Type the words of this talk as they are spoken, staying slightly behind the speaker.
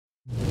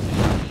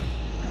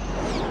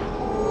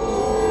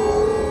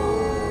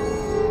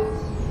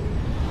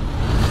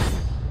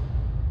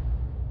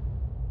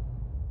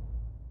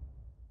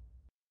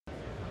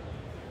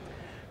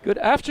Good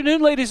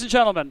afternoon, ladies and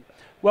gentlemen.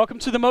 Welcome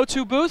to the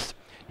Motu booth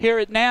here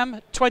at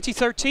NAMM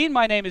 2013.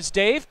 My name is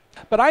Dave,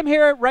 but I'm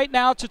here right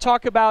now to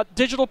talk about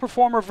Digital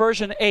Performer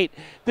version 8.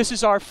 This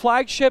is our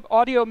flagship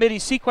audio MIDI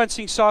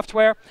sequencing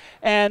software.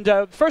 And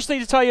first thing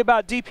to tell you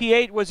about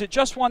DP8 was it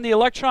just won the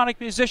Electronic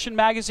Musician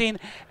Magazine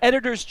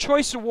Editor's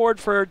Choice Award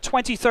for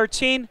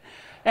 2013.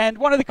 And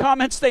one of the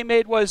comments they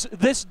made was,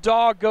 "This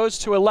dog goes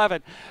to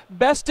 11.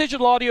 Best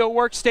digital audio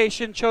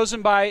workstation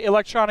chosen by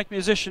Electronic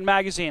Musician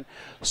Magazine.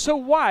 So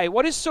why?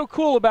 What is so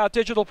cool about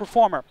Digital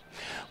Performer?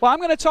 Well, I'm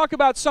going to talk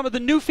about some of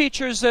the new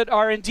features that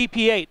are in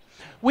DP8.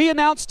 We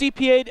announced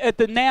DP8 at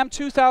the NAMM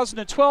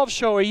 2012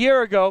 show a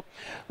year ago.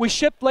 We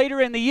shipped later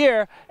in the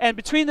year, and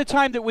between the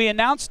time that we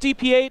announced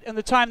DP8 and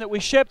the time that we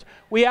shipped,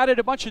 we added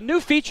a bunch of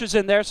new features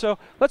in there, so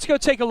let's go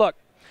take a look.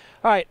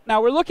 All right,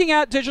 now we're looking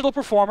at Digital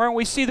Performer, and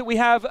we see that we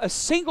have a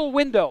single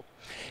window.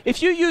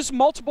 If you use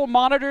multiple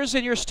monitors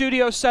in your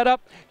studio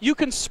setup, you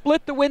can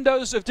split the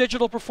windows of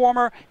Digital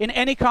Performer in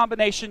any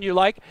combination you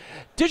like.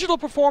 Digital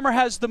Performer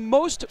has the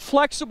most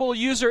flexible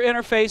user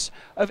interface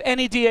of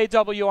any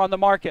DAW on the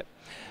market.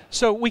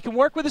 So we can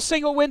work with a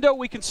single window,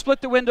 we can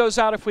split the windows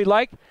out if we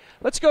like.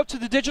 Let's go up to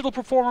the Digital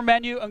Performer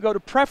menu and go to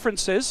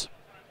Preferences.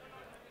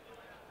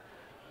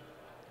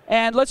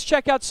 And let's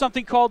check out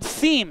something called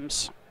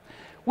Themes.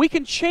 We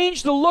can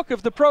change the look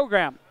of the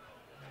program.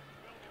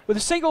 With a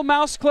single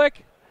mouse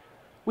click,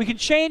 we can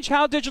change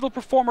how Digital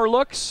Performer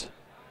looks.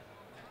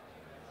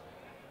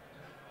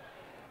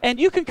 And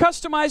you can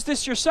customize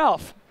this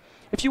yourself.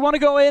 If you want to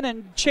go in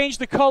and change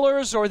the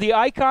colors or the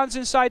icons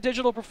inside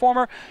Digital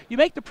Performer, you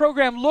make the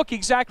program look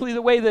exactly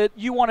the way that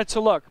you want it to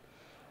look.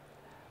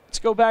 Let's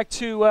go back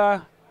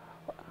to,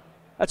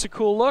 that's a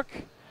cool look.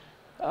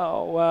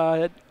 Oh,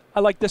 I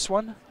like this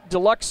one.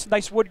 Deluxe,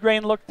 nice wood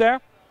grain look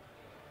there.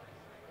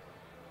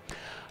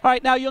 All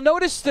right, now you'll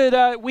notice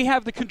that we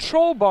have the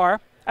control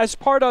bar as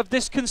part of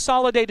this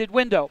consolidated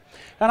window.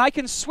 And I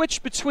can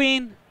switch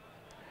between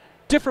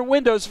different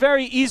windows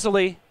very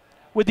easily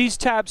with these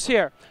tabs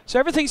here. So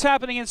everything's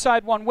happening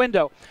inside one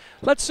window.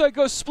 Let's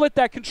go split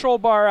that control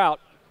bar out.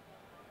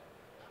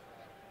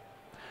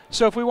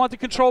 So if we want the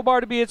control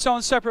bar to be its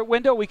own separate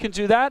window, we can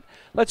do that.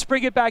 Let's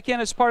bring it back in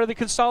as part of the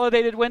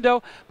consolidated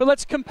window, but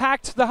let's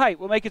compact the height.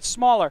 We'll make it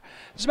smaller.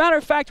 As a matter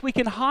of fact, we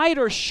can hide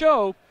or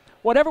show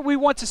whatever we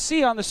want to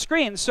see on the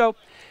screen. So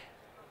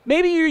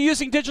maybe you're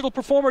using Digital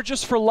Performer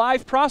just for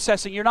live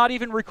processing. You're not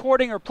even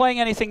recording or playing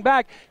anything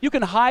back. You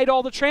can hide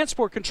all the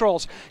transport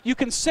controls. You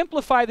can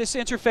simplify this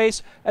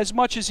interface as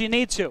much as you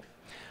need to.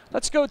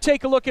 Let's go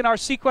take a look in our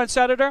sequence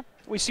editor.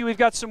 We see we've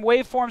got some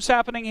waveforms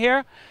happening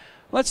here.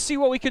 Let's see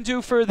what we can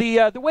do for the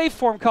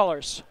waveform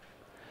colors.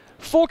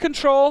 Full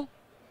control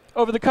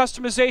over the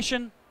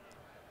customization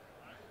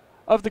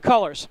of the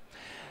colors.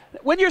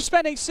 When you're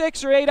spending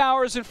 6 or 8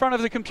 hours in front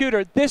of the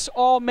computer, this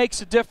all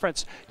makes a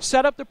difference.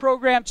 Set up the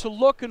program to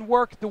look and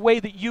work the way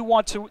that you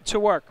want to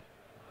work.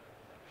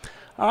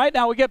 All right,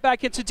 now we'll get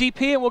back into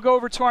DP and we'll go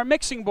over to our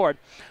mixing board.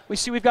 We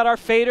see we've got our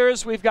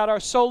faders, we've got our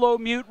solo,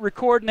 mute,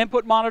 record, and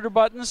input monitor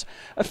buttons.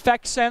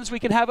 Effect sends, we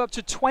can have up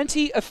to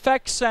 20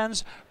 effect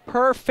sends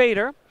per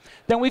fader.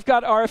 Then we've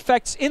got our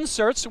effects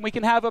inserts, and we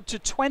can have up to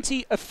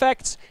 20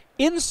 effects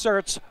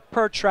inserts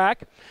per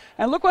track.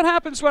 And look what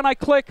happens when I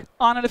click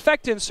on an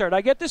effect insert.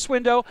 I get this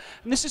window,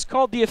 and this is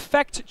called the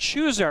Effect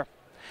Chooser.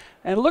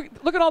 And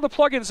look at all the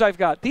plugins I've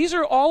got. These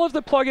are all of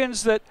the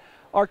plugins that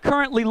are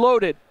currently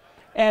loaded.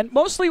 And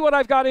mostly what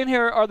I've got in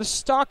here are the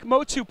stock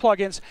Motu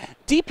plugins.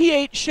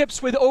 DP8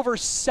 ships with over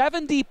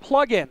 70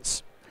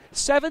 plugins.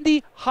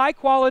 70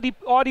 high-quality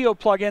audio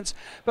plugins,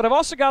 but I've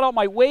also got all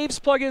my Waves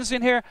plugins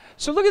in here.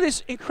 So look at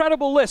this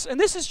incredible list. And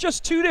this is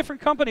just 2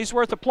 different companies'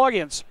 worth of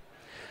plugins.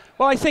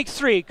 Well, I think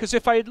 3, because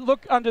if I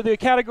look under the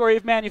category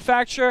of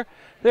manufacturer,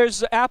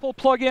 there's Apple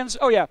plugins.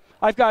 Oh yeah,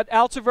 I've got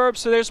Altiverb,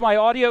 so there's my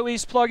Audio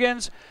Ease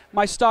plugins,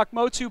 my stock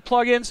Motu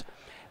plugins.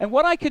 And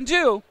what I can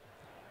do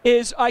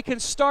is I can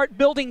start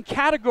building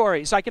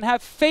categories. I can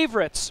have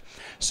favorites.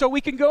 So we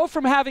can go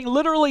from having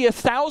literally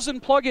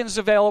 1,000 plugins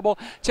available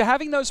to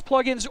having those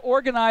plugins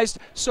organized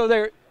so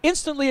they're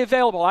instantly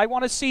available. I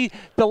want to see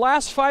the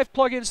last 5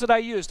 plugins that I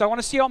used. I want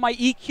to see all my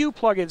EQ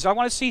plugins. I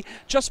want to see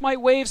just my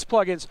Waves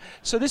plugins.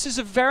 So this is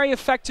a very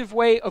effective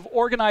way of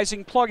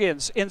organizing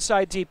plugins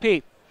inside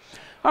DP.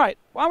 All right,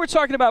 while we're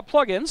talking about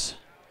plugins,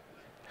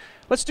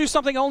 let's do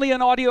something only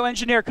an audio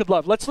engineer could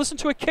love. Let's listen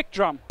to a kick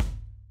drum.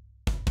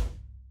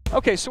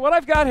 Okay, so what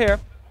I've got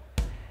here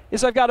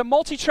is I've got a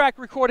multi-track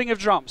recording of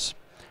drums.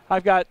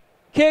 I've got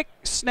kick,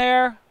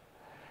 snare,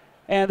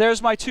 and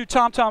there's my 2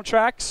 tom-tom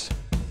tracks.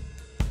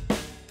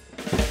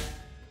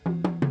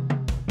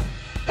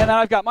 And then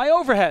I've got my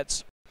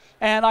overheads.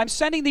 And I'm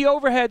sending the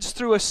overheads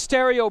through a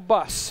stereo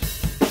bus.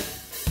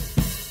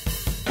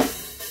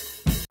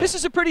 This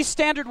is a pretty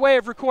standard way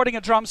of recording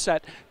a drum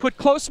set. Put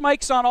close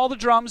mics on all the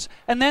drums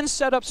and then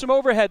set up some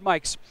overhead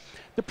mics.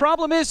 The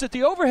problem is that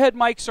the overhead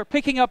mics are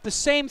picking up the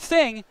same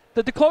thing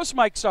that the close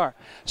mics are.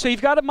 So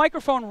you've got a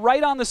microphone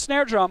right on the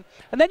snare drum,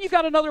 and then you've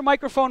got another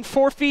microphone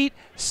 4 feet,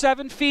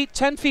 7 feet,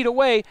 10 feet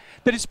away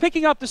that is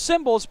picking up the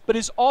cymbals, but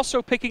is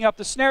also picking up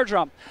the snare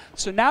drum.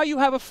 So now you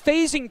have a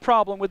phasing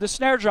problem with the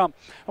snare drum.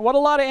 And what a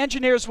lot of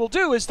engineers will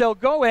do is they'll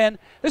go in,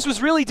 this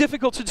was really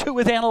difficult to do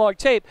with analog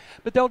tape,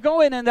 but they'll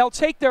go in and they'll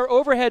take their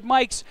overhead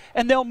mics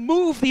and they'll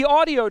move the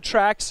audio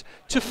tracks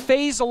to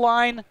phase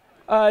align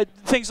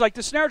things like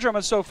the snare drum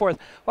and so forth.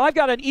 Well, I've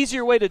got an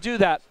easier way to do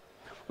that.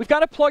 We've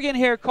got a plugin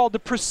here called the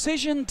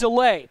Precision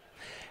Delay,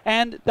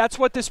 and that's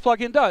what this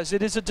plugin does.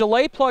 It is a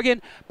delay plugin,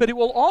 but it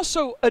will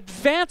also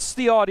advance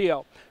the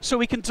audio. So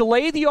we can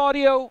delay the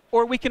audio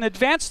or we can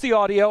advance the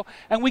audio,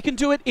 and we can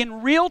do it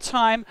in real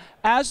time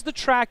as the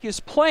track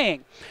is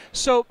playing.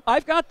 So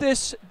I've got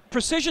this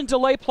Precision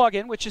Delay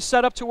plugin, which is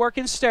set up to work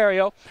in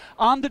stereo,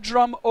 on the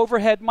drum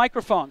overhead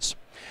microphones.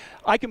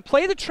 I can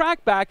play the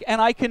track back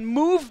and I can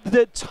move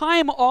the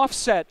time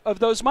offset of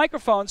those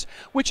microphones,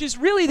 which is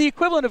really the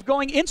equivalent of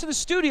going into the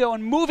studio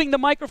and moving the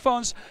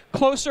microphones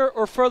closer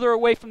or further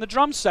away from the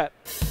drum set.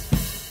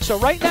 So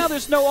right now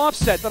there's no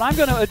offset, but I'm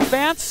going to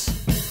advance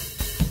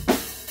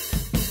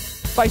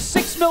by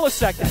 6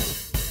 milliseconds.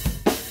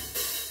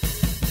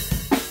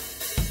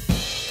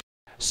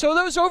 So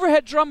those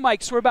overhead drum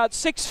mics were about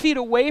 6 feet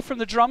away from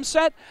the drum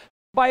set.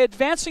 By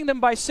advancing them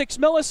by 6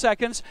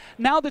 milliseconds,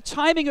 now the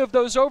timing of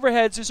those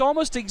overheads is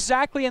almost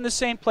exactly in the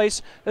same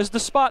place as the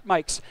spot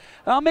mics.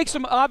 I'll make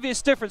some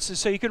obvious differences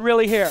so you can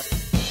really hear.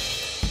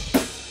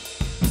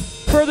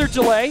 Further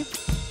delay.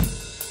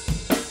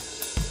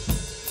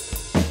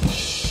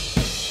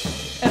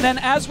 And then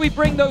as we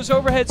bring those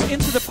overheads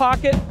into the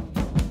pocket,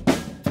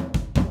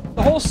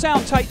 the whole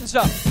sound tightens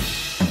up.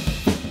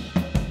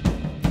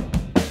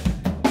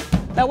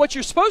 Now what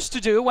you're supposed to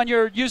do when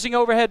you're using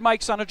overhead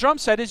mics on a drum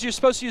set is you're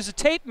supposed to use a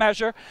tape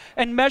measure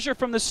and measure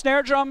from the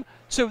snare drum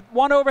to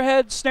one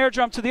overhead, snare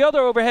drum to the other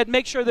overhead,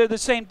 make sure they're the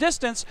same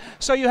distance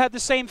so you have the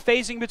same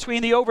phasing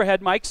between the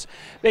overhead mics.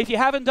 If you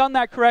haven't done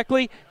that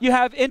correctly, you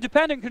have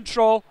independent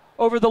control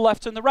over the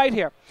left and the right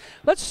here.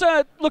 Let's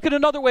look at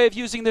another way of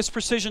using this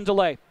precision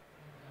delay.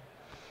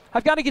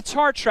 I've got a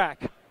guitar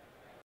track.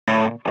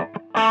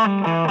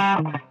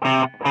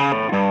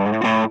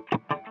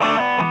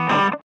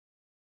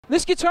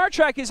 This guitar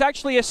track is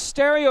actually a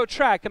stereo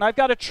track, and I've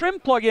got a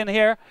trim plug-in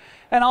here,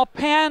 and I'll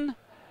pan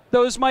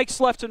those mics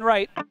left and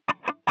right.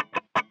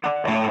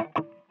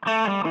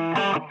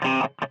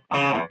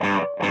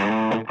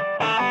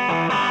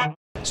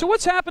 So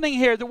what's happening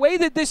here, the way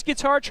that this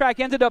guitar track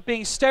ended up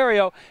being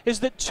stereo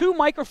is that 2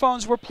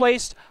 microphones were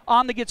placed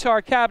on the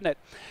guitar cabinet.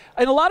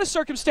 In a lot of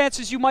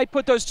circumstances, you might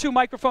put those 2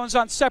 microphones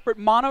on separate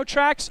mono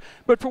tracks,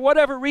 but for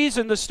whatever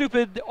reason, the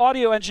stupid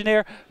audio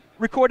engineer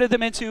recorded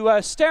them into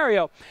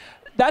stereo.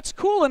 That's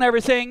cool and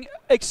everything,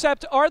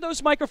 except are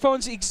those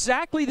microphones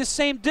exactly the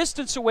same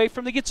distance away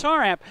from the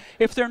guitar amp?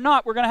 If they're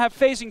not, we're going to have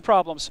phasing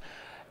problems.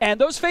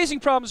 And those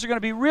phasing problems are going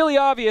to be really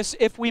obvious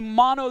if we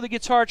mono the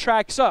guitar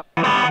tracks up.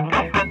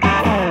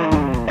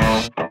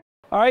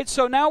 All right,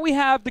 so now we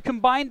have the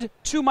combined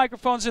 2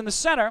 microphones in the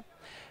center.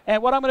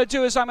 And what I'm going to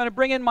do is I'm going to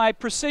bring in my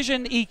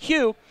Precision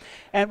EQ.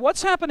 And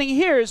what's happening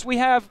here is we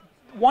have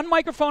one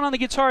microphone on the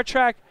guitar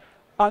track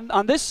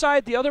on this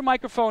side, the other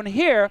microphone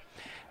here.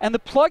 And the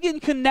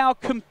plugin can now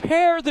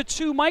compare the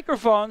 2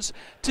 microphones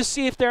to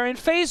see if they're in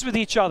phase with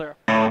each other.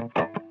 Not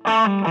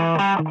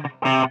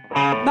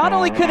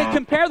only can it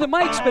compare the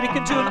mics, but it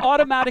can do an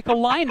automatic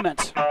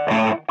alignment.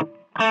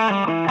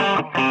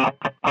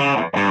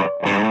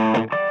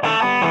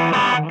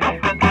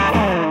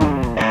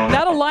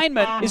 That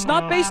alignment is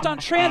not based on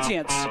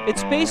transients,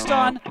 it's based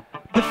on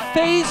the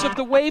phase of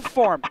the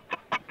waveform.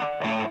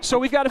 So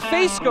we've got a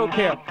phase scope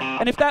here,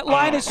 and if that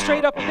line is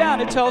straight up and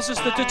down, it tells us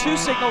that the 2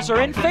 signals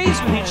are in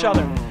phase with each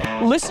other.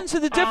 Listen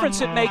to the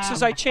difference it makes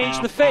as I change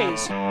the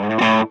phase.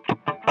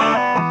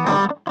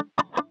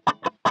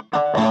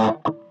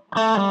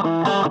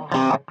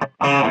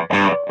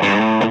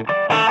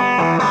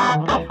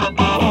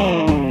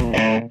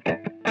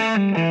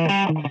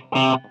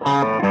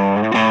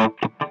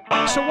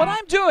 So what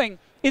I'm doing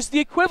is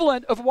the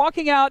equivalent of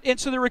walking out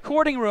into the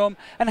recording room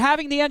and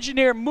having the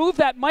engineer move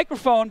that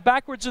microphone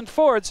backwards and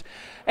forwards.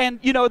 And,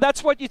 you know,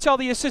 that's what you tell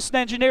the assistant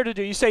engineer to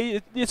do. You say,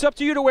 it's up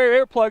to you to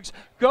wear earplugs.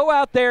 Go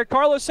out there.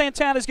 Carlos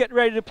Santana's getting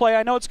ready to play.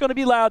 I know it's going to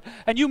be loud.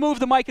 And you move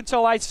the mic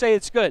until I say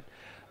it's good.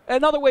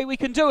 Another way we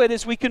can do it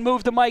is we can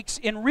move the mics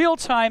in real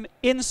time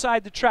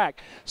inside the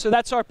track. So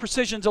that's our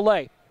precision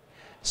delay.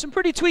 Some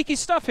pretty tweaky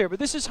stuff here, but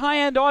this is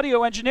high-end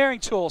audio engineering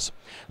tools.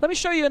 Let me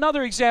show you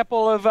another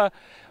example of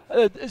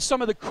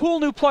some of the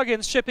cool new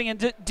plugins shipping in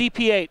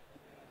DP8.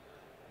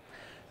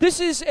 This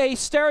is a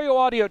stereo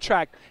audio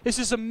track. This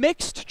is a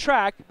mixed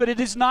track, but it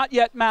is not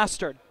yet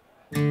mastered.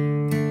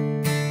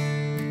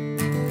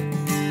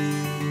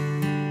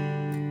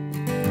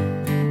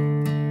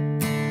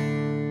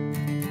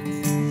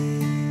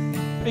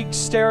 Big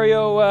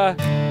stereo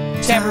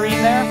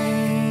tambourine there.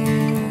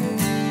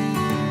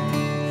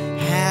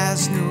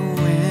 Has no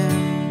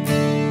end.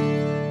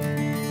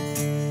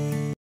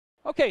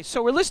 Okay. Okay,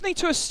 so we're listening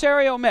to a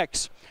stereo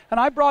mix, and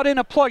I brought in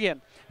a plugin.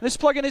 This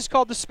plugin is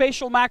called the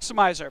Spatial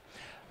Maximizer.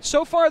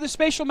 So far, the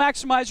Spatial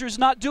Maximizer is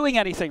not doing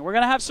anything. We're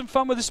going to have some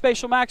fun with the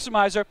Spatial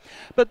Maximizer,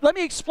 but let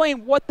me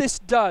explain what this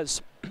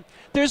does.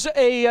 There's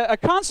a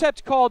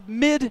concept called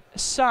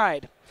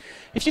mid-side.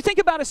 If you think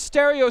about a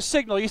stereo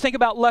signal, you think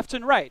about left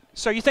and right.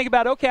 So you think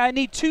about, okay, I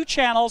need 2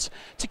 channels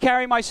to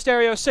carry my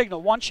stereo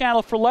signal. 1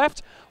 channel for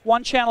left,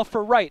 1 channel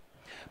for right.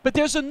 But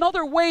there's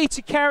another way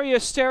to carry a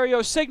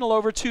stereo signal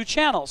over 2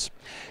 channels.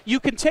 You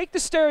can take the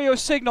stereo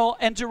signal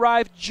and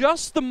derive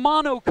just the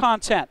mono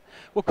content.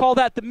 We'll call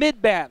that the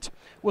mid-band.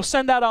 We'll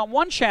send that on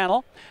 1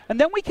 channel, and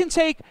then we can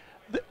take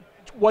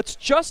what's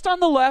just on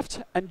the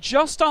left and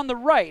just on the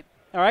right.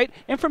 All right,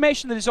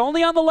 information that is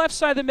only on the left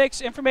side of the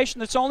mix, information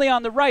that's only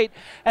on the right,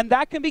 and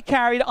that can be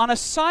carried on a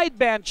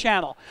sideband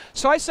channel.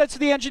 So I said to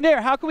the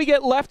engineer, how can we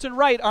get left and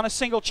right on a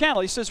single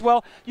channel? He says,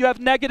 well, you have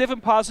negative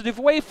and positive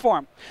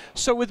waveform.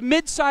 So with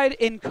mid-side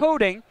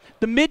encoding,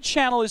 the mid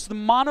channel is the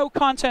mono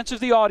content of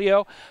the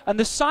audio, and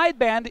the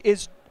sideband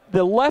is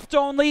the left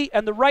only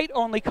and the right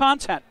only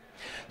content.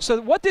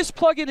 So what this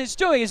plugin is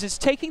doing is it's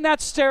taking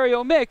that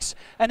stereo mix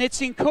and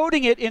it's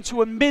encoding it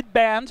into a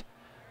mid-band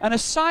and a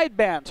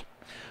sideband.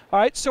 All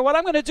right, so what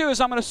I'm going to do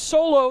is I'm going to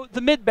solo the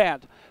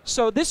mid-band.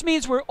 So this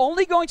means we're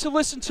only going to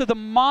listen to the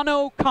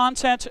mono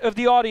content of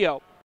the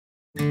audio.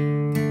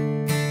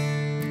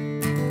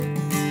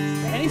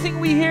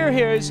 Anything we hear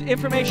here is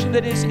information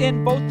that is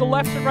in both the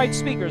left and right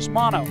speakers,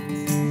 mono. All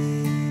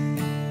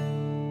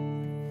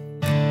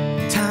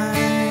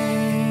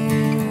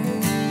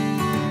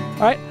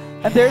right,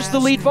 and there's the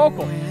lead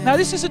vocal. Now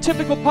this is a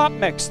typical pop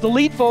mix. The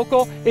lead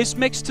vocal is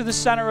mixed to the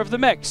center of the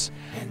mix.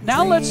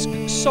 Now let's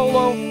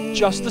solo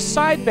just the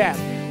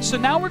sideband. So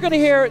now we're going to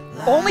hear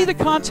only the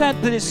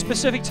content that is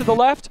specific to the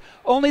left,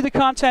 only the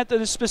content that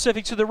is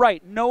specific to the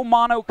right. No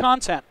mono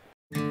content.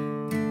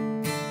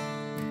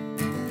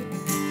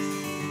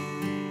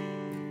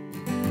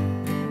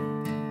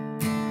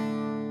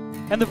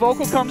 And the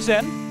vocal comes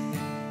in,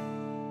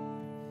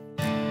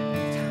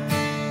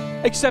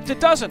 except it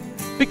doesn't,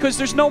 because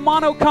there's no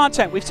mono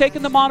content. We've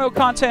taken the mono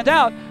content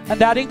out, and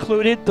that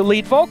included the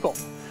lead vocal.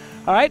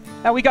 All right,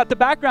 now we got the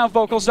background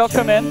vocals, they'll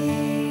come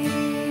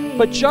in,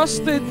 but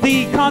just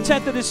the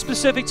content that is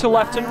specific to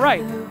left and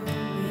right.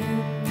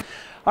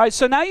 All right,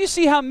 so now you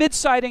see how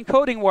mid-side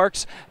encoding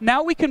works.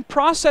 Now we can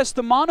process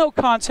the mono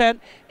content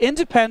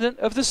independent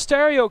of the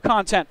stereo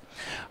content.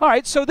 All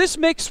right, so this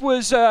mix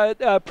was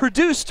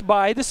produced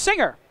by the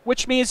singer,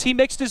 which means he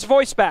mixed his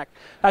voice back.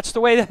 That's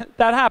the way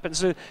that happens.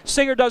 The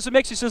singer does the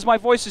mix, he says, my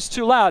voice is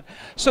too loud.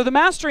 So the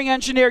mastering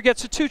engineer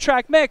gets a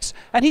 2-track mix,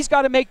 and he's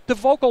got to make the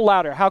vocal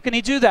louder. How can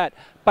he do that?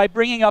 By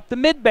bringing up the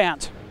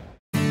mid-band.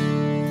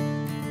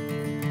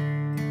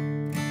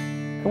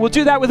 And we'll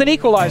do that with an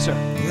equalizer.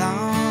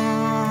 Long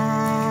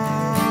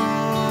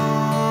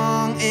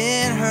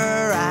in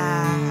her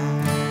eyes,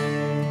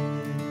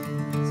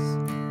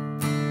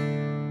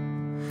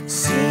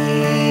 see,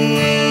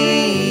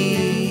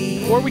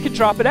 or we could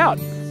drop it out.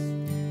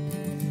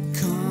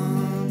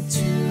 come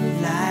to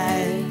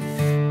life.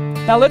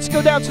 Now let's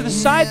go down to the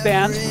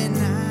sideband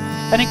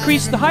and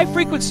increase the high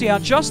frequency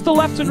on just the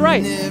left and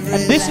right.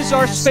 And this is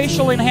our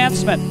spatial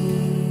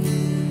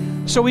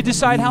enhancement. So we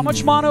decide how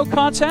much mono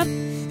content,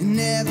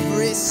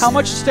 how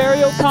much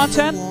stereo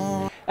content,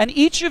 and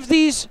each of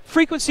these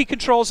frequency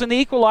controls in the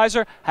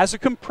equalizer has a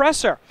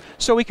compressor.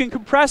 So we can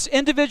compress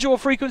individual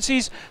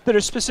frequencies that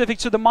are specific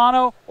to the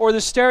mono or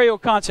the stereo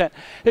content.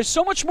 There's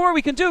so much more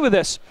we can do with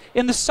this.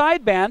 In the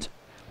sideband,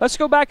 let's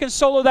go back and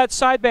solo that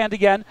sideband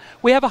again.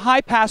 We have a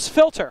high-pass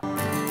filter.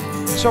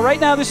 So right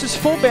now this is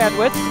full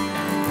bandwidth.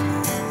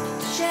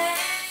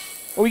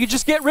 Or we can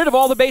just get rid of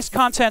all the bass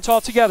content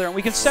altogether, and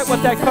we can set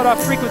what that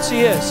cutoff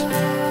frequency is.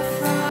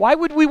 Why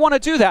would we want to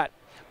do that?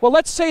 Well,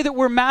 let's say that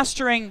we're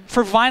mastering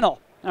for vinyl.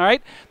 All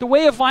right? The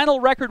way a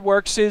vinyl record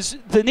works is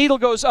the needle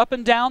goes up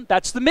and down,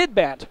 that's the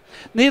mid-band.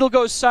 Needle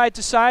goes side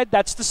to side,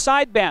 that's the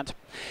sideband.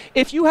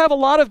 If you have a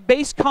lot of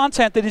bass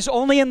content that is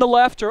only in the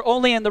left or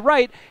only in the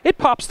right, it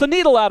pops the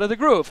needle out of the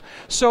groove.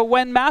 So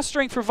when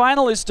mastering for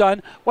vinyl is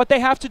done, what they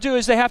have to do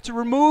is they have to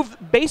remove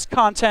bass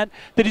content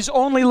that is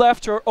only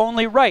left or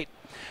only right.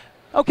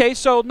 Okay,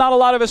 so not a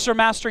lot of us are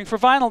mastering for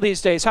vinyl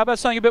these days. How about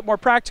something a bit more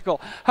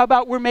practical? How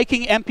about we're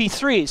making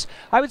MP3s?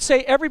 I would say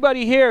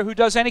everybody here who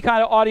does any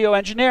kind of audio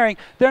engineering,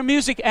 their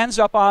music ends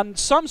up on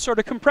some sort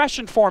of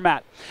compression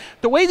format.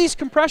 The way these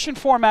compression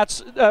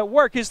formats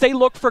work is they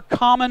look for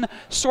common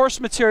source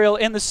material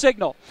in the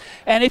signal.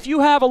 And if you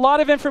have a lot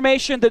of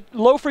information, that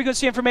low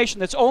frequency information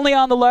that's only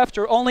on the left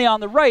or only on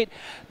the right,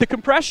 the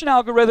compression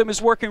algorithm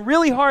is working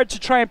really hard to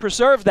try and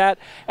preserve that,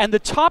 and the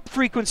top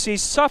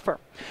frequencies suffer.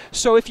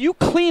 So if you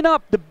clean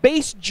up the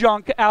bass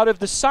junk out of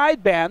the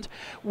sideband,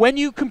 when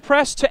you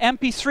compress to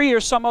MP3 or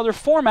some other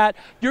format,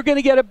 you're going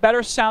to get a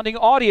better sounding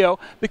audio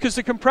because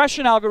the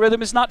compression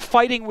algorithm is not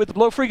fighting with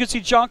low frequency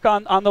junk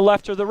on the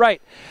left or the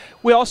right.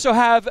 We also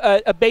have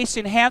a bass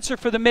enhancer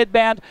for the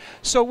mid-band.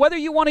 So whether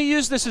you want to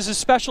use this as a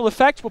special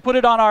effect, we'll put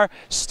it on our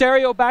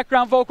stereo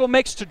background vocal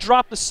mix to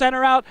drop the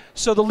center out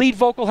so the lead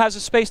vocal has a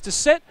space to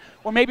sit,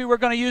 or maybe we're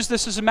going to use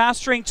this as a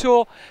mastering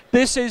tool.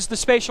 This is the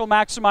spatial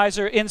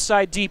maximizer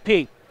inside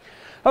DP.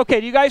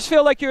 Okay, do you guys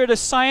feel like you're at a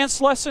science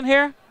lesson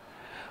here?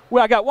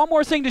 Well, I got one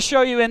more thing to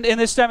show you in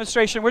this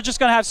demonstration. We're just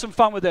going to have some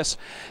fun with this.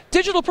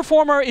 Digital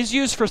Performer is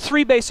used for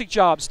 3 basic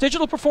jobs.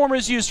 Digital Performer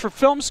is used for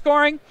film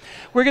scoring.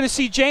 We're going to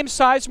see James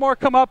Sizemore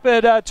come up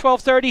at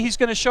 12:30. He's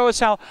going to show us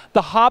how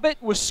The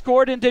Hobbit was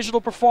scored in Digital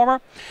Performer.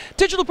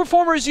 Digital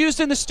Performer is used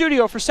in the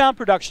studio for sound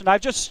production.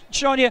 I've just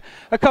shown you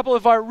a couple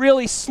of our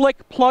really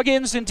slick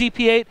plugins in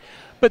DP8.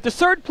 But the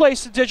third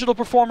place the Digital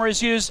Performer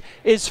is used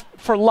is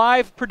for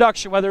live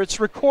production, whether it's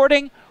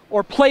recording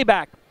or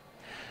playback.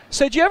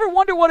 So did you ever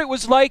wonder what it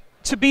was like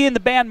to be in the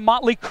band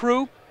Mötley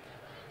Crüe?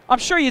 I'm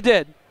sure you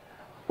did.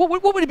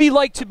 What would it be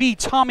like to be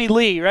Tommy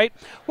Lee, right?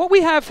 What we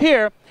have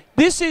here,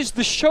 this is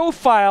the show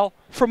file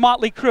for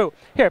Mötley Crüe.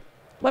 Here,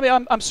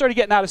 I'm sort of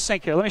getting out of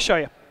sync here. Let me show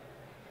you.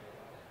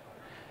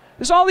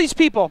 There's all these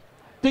people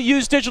that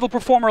use Digital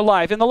Performer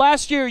live. In the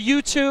last year,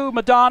 U2,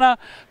 Madonna,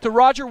 the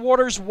Roger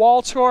Waters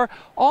Wall Tour,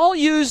 all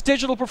use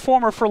Digital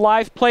Performer for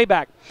live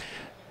playback.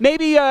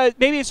 Maybe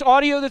it's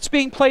audio that's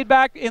being played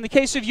back. In the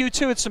case of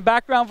U2, it's some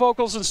background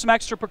vocals and some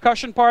extra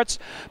percussion parts.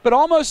 But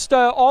almost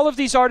all of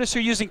these artists are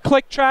using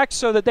click tracks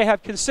so that they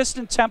have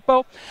consistent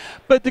tempo.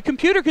 But the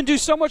computer can do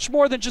so much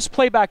more than just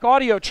play back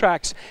audio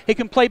tracks. It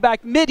can play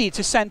back MIDI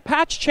to send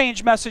patch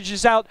change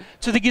messages out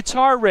to the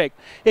guitar rig.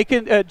 It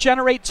can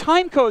generate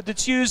timecode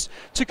that's used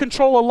to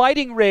control a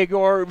lighting rig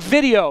or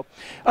video.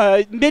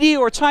 MIDI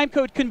or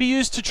timecode can be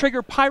used to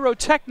trigger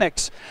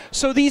pyrotechnics.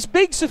 So these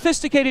big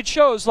sophisticated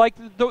shows like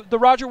the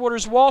Roger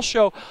Waters Wall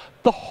show,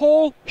 the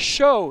whole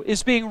show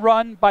is being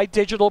run by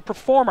Digital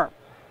Performer.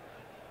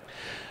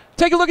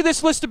 Take a look at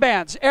this list of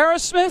bands.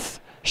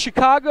 Aerosmith,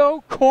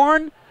 Chicago,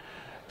 Korn,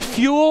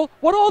 Fuel.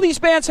 What do all these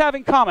bands have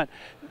in common?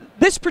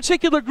 This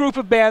particular group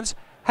of bands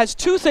has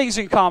 2 things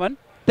in common.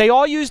 They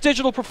all use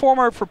Digital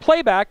Performer for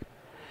playback,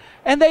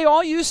 and they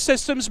all use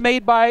systems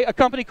made by a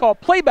company called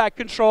Playback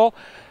Control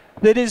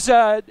that is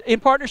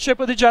in partnership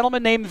with a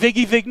gentleman named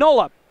Viggy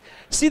Vignola.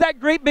 See that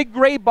great big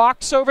gray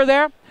box over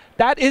there?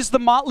 That is the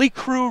Mötley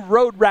Crüe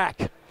Road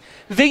Rack.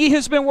 Viggy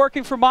has been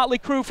working for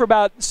Mötley Crüe for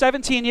about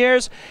 17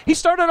 years. He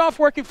started off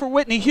working for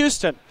Whitney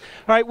Houston.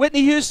 All right,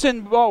 Whitney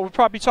Houston, we're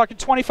probably talking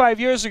 25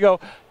 years ago,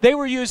 they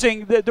were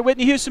using, the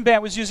Whitney Houston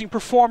band was using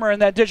Performer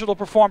and that Digital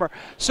Performer.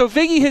 So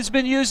Viggy has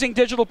been using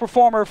Digital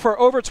Performer for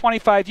over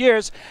 25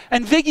 years,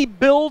 and Viggy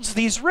builds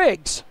these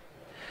rigs.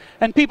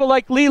 And people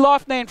like Lee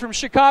Loughnane from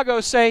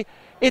Chicago say,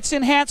 it's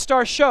enhanced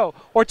our show.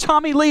 Or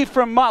Tommy Lee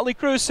from Mötley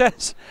Crüe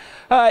says,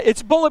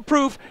 it's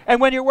bulletproof, and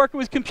when you're working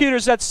with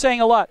computers, that's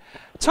saying a lot.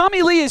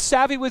 Tommy Lee is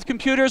savvy with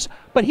computers,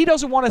 but he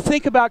doesn't want to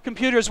think about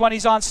computers when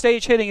he's on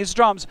stage hitting his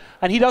drums,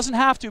 and he doesn't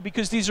have to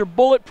because these are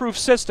bulletproof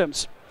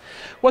systems.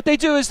 What they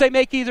do is they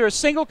make either a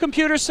single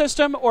computer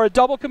system or a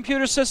double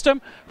computer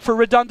system for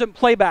redundant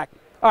playback.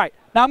 All right,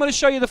 now I'm going to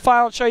show you the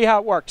file and show you how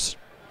it works.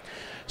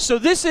 So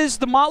this is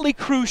the Mötley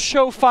Crüe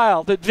show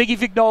file that Viggy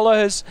Vignola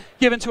has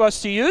given to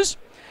us to use.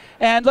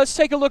 And let's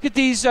take a look at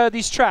these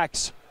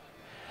tracks.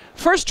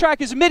 First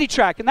track is a MIDI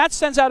track, and that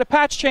sends out a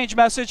patch change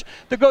message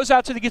that goes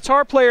out to the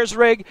guitar player's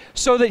rig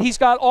so that he's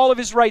got all of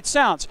his right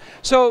sounds.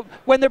 So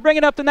when they're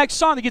bringing up the next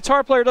song, the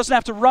guitar player doesn't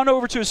have to run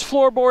over to his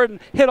floorboard and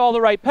hit all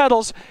the right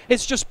pedals.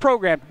 It's just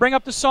programmed. Bring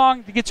up the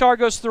song, the guitar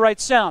goes to the right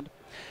sound.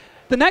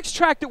 The next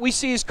track that we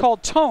see is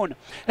called tone,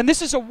 and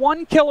this is a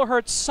 1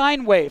 kilohertz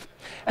sine wave.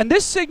 And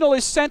this signal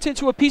is sent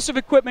into a piece of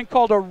equipment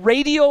called a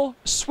radial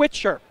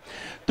switcher.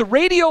 The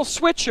radial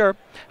switcher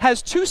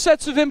has 2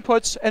 sets of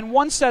inputs and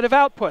 1 set of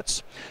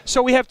outputs.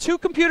 So we have 2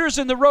 computers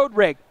in the road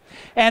rig,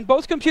 and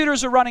both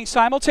computers are running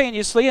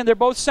simultaneously, and they're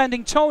both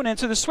sending tone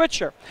into the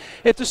switcher.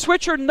 If the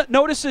switcher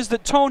notices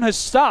that tone has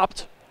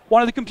stopped,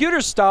 one of the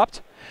computers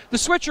stopped, the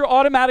switcher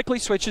automatically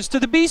switches to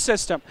the B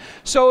system.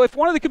 So if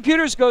one of the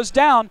computers goes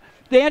down,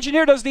 the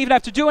engineer doesn't even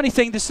have to do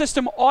anything. The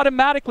system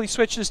automatically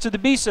switches to the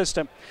B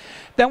system.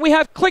 Then we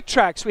have click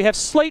tracks, we have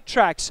slate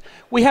tracks,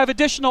 we have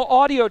additional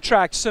audio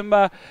tracks, some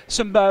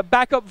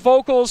backup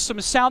vocals, some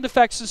sound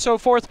effects and so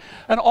forth.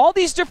 And all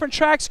these different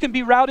tracks can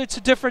be routed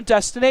to different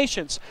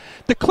destinations.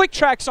 The click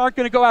tracks aren't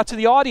going to go out to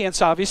the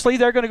audience, obviously.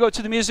 They're going to go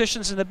to the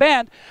musicians in the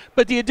band.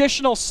 But the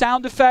additional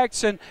sound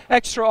effects and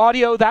extra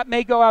audio, that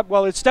may go out,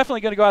 well, it's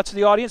definitely going to go out to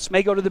the audience,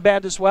 may go to the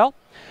band as well.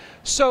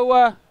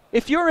 So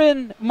if you're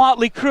in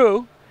Mötley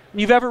Crüe, and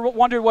you've ever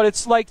wondered what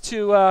it's like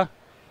to, let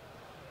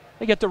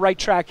me get the right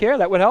track here,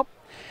 that would help.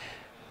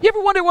 You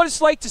ever wonder what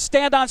it's like to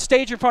stand on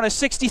stage in front of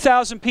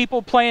 60,000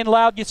 people playing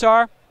loud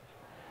guitar?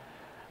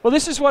 Well,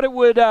 this is what it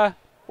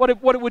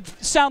would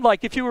sound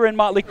like if you were in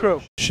Mötley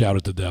Crüe. Shout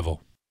at the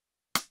devil.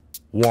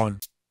 1,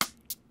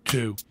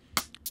 2,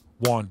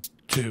 1,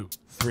 2,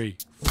 3,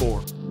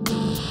 4.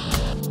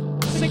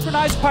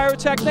 Synchronized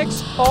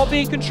pyrotechnics, all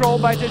being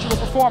controlled by Digital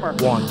Performer.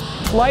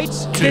 1,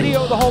 lights, 2,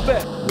 video, the whole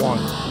bit. 1,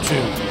 2,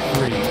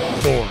 3,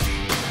 4.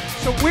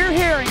 So we're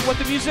hearing what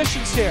the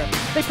musicians hear.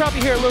 They probably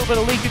hear a little bit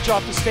of leakage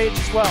off the stage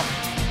as well.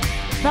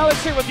 Now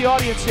let's hear what the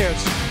audience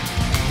hears.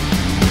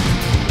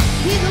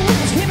 He's the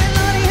one screaming,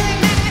 Lordy,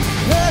 hang that,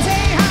 'cause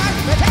ain't hard,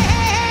 but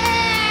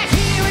hey,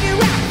 he when you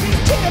rock,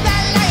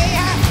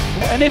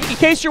 And if, in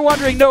case you're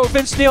wondering, no,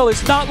 Vince Neil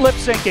is not lip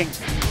syncing.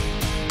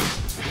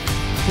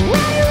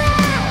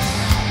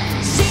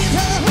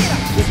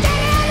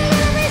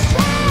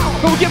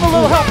 But we'll give him a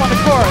little help on the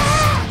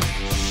chorus.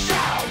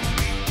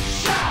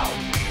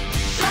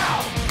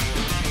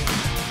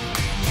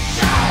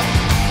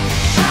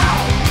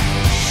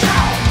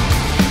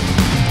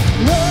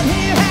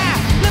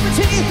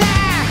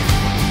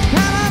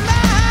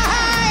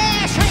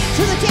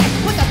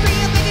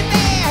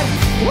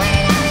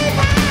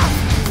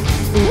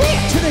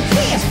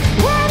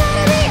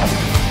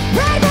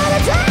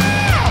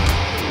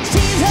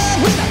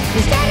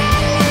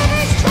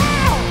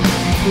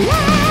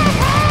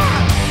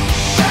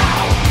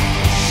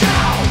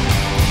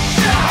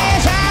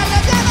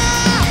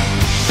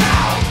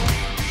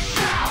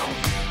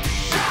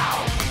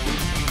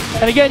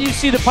 And again, you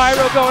see the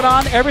pyro going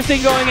on,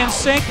 everything going in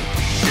sync.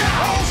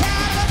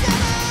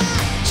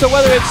 So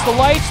whether it's the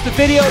lights, the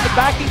video, the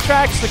backing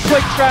tracks, the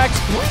click tracks,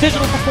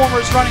 Digital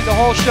Performer is running the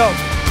whole show.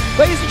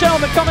 Ladies and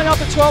gentlemen, coming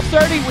up at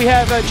 12:30, we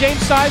have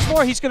James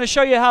Sizemore. He's going to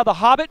show you how The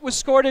Hobbit was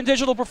scored in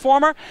Digital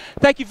Performer.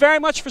 Thank you very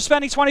much for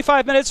spending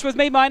 25 minutes with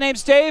me. My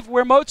name's Dave.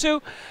 We're Motu.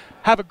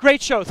 Have a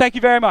great show. Thank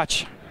you very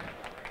much.